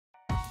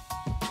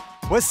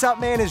What's up,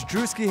 man? It's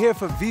Drewski here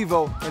for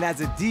VEVO, and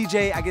as a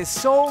DJ, I get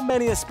so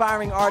many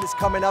aspiring artists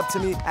coming up to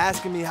me,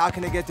 asking me how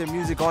can they get their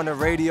music on the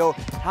radio,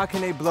 how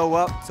can they blow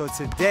up. So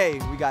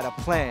today, we got a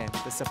plan,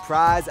 the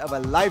surprise of a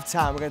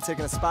lifetime. We're gonna take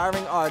an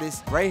aspiring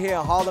artist right here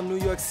in Harlem, New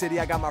York City.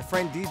 I got my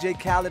friend DJ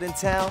Khaled in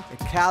town, and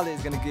Khaled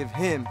is gonna give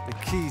him the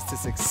keys to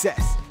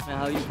success. Man,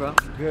 how are you, bro?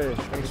 Good.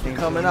 Thanks for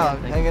coming out,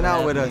 hanging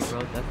out with us.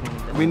 Bro.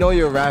 Definitely. We know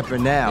you're a rapper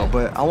now,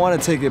 but I want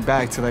to take it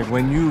back to like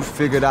when you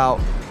figured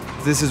out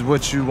this is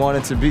what you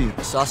wanted to be.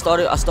 So I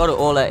started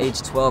all at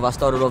age 12. I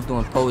started off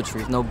doing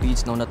poetry, no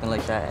beats, no nothing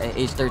like that. At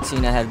age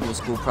 13, I had to do a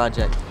school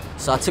project.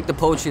 So I took the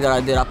poetry that I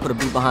did, I put a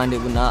beat behind it.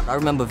 I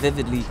remember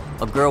vividly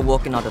a girl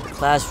walking out of the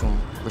classroom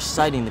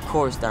reciting the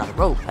chorus that I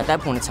wrote. At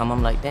that point in time,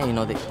 I'm like, dang, you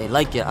know, they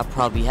like it. I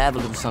probably have a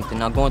little something.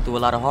 Now going through a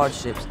lot of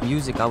hardships,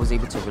 music, I was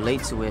able to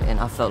relate to it, and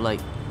I felt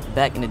like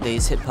back in the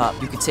days, hip-hop,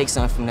 you could take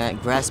something from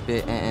that, grasp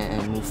it,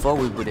 and move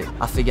forward with it.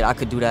 I figured I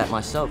could do that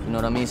myself, you know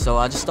what I mean? So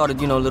I just started,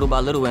 you know, little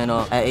by little, and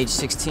at age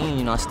 16,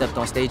 you know, I stepped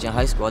on stage in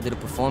high school. I did a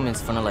performance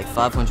in front of like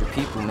 500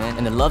 people, man.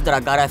 And the love that I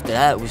got after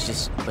that was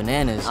just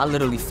bananas. I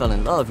literally fell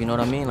in love, you know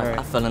what I mean? Like,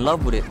 I fell in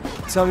love with it.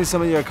 Tell me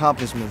some of your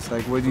accomplishments.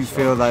 Like, what do you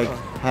feel like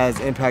has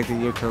impacted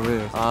your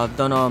career? I've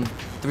done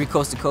 3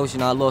 coast to coast,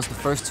 you know, I lost the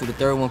first 2, the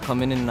third one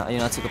coming in, and you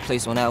know, I took a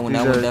place on that one.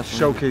 These that one are definitely.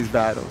 Showcase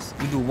battles.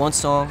 You do one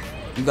song,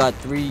 you got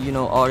 3, you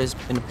know, artists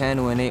in the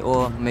panel, and they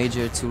all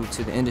major to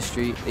the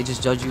industry. They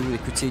just judge you, they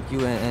critique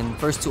you, and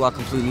first 2 I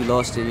completely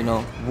lost it, you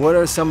know. What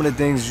are some of the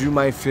things you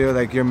might feel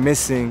like you're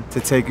missing to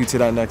take you to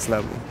that next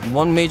level?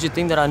 One major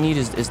thing that I need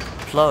is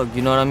plug,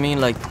 you know what I mean?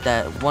 Like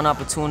that one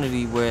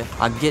opportunity where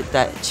I get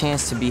that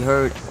chance to be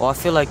heard. Or I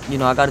feel like, you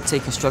know, I gotta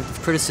take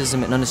constructive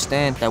criticism and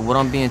understand that what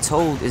I'm being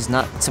told is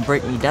not to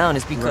break me down.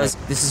 It's because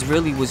this is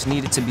really what's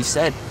needed to be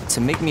said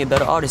to make me a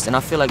better artist. And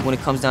I feel like when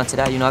it comes down to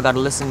that, you know, I gotta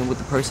listen to what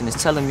the person is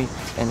telling me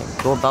and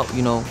go about,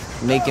 you know,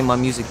 making my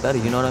music better,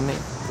 you know what I mean?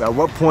 At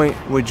what point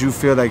would you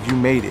feel like you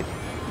made it?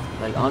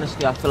 Like,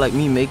 honestly, I feel like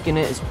me making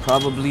it is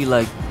probably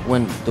like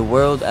when the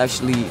world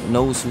actually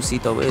knows who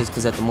Cito is,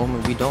 because at the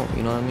moment we don't,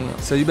 you know what I mean?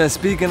 So you've been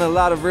speaking a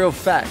lot of real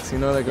facts, you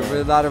know, like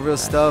a lot of real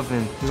stuff,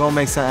 and you're gonna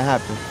make something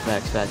happen.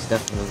 Facts,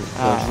 definitely.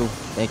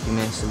 Thank you,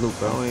 man. Salute,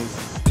 bro.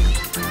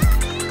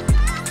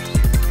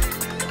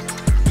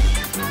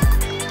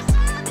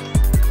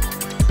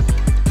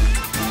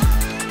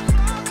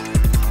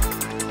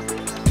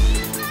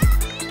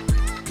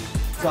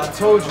 So I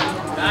told you,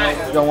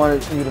 I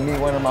wanted you to meet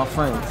one of my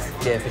friends.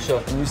 Yeah, for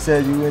sure. And you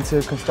said you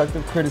into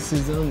constructive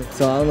criticism.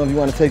 So I don't know if you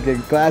want to take your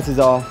glasses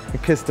off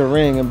and kiss the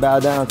ring and bow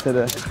down to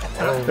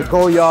the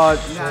Go-Yard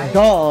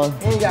Dawn,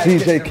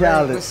 DJ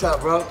Khaled. What's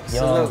up, bro?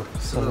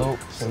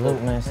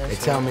 Salute, man. They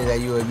tell me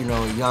that you're, you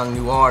know, a young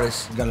new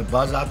artist. You got a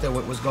buzz out there.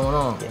 What's going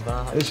on?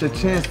 It's your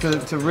chance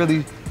to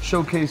really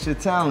showcase your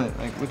talent.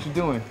 Like, what you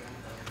doing?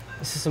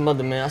 This is some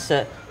other man. I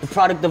said, the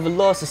product of a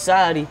law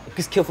society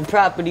is killed for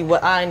property,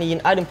 what irony,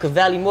 an item could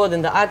value more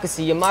than the eye could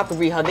see. A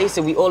mockery, how they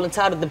say we all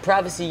entitled to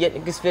privacy, yet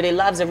niggas fear their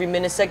lives every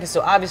minute, second.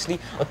 So obviously,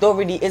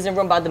 authority isn't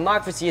run by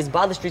democracy, it's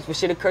by the streets where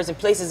shit occurs in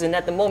places, and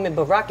at the moment,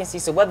 bureaucracy.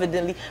 So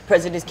evidently,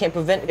 presidents can't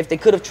prevent it. If they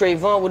could have,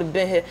 Trayvon would have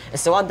been here. And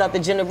so I doubt the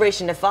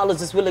generation that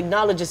follows us will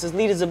acknowledge us as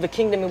leaders of a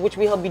kingdom in which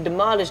we help be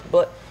demolished,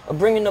 but are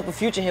bringing up a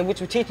future in which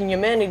we're teaching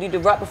humanity to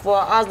rot before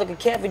our eyes like a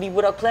cavity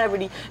without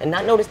clarity, and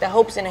not notice that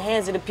hope's in the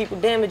hands of the people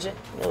damaging.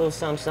 A little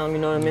something, you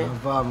know what I mean? I'm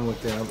vibing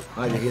with that.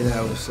 I like to hear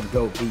that with some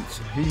dope beats.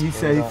 He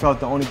said he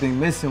felt the only thing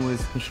missing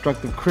was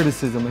constructive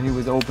criticism, and he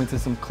was open to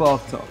some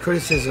cloth talk.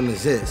 Criticism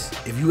is this.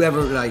 If you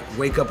ever like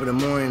wake up in the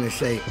morning and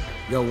say,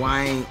 yo,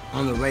 why ain't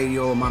on the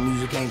radio, my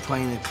music ain't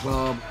playing in the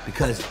club,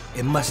 because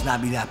it must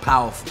not be that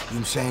powerful. You know what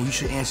I'm saying? You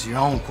should answer your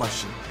own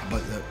question.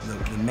 But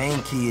the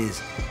main key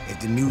is, if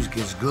the music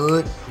is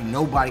good,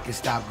 nobody can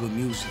stop good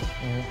music.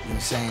 You know what I'm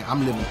saying?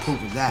 I'm living proof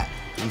of that. You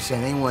know what I'm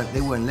saying? They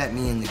wouldn't let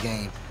me in the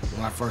game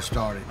when I first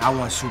started. I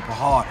went super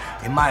hard.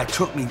 It might have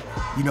took me,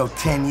 you know,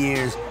 10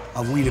 years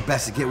of We the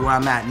Best to get where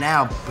I'm at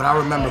now, but I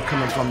remember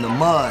coming from the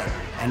mud,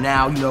 and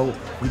now, you know,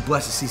 we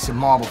blessed to see some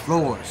marble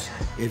floors.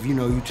 If, you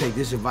know, you take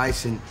this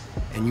advice and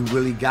you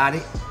really got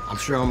it, I'm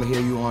sure I'm gonna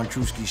hear you on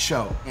Drewski's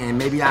show. And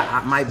maybe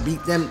I might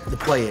beat them to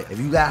play it. If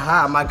you got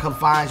high, I might come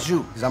find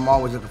you, because I'm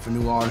always looking for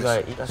new artists.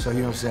 Right. So, you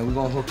know what I'm saying? We're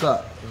gonna hook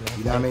up.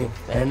 You know what I mean?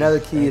 And another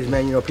key is,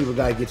 man, you know, people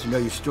gotta get to know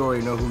your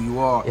story, know who you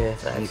are. Yeah,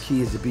 and the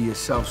key is to be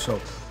yourself, so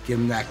give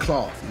them that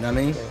cloth, you know what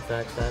I mean?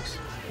 Facts.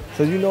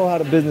 So you know how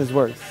the business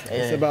works. Yeah.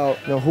 It's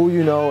about, you know, who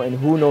you know and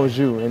who knows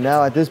you. And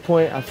now at this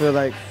point, I feel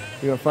like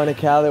you're in front of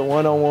Khaled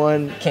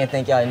one-on-one. Can't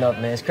thank y'all enough,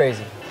 man. It's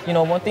crazy. You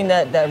know, one thing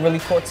that really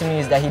caught to me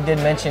is that he did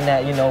mention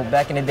that, you know,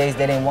 back in the days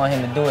they didn't want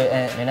him to do it,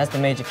 and that's the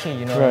major key,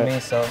 you know what I mean?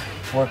 So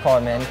work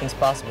hard, man. Anything's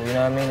possible, you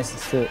know what I mean?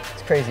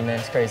 It's crazy, man.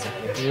 It's crazy.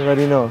 You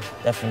already know.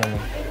 Definitely.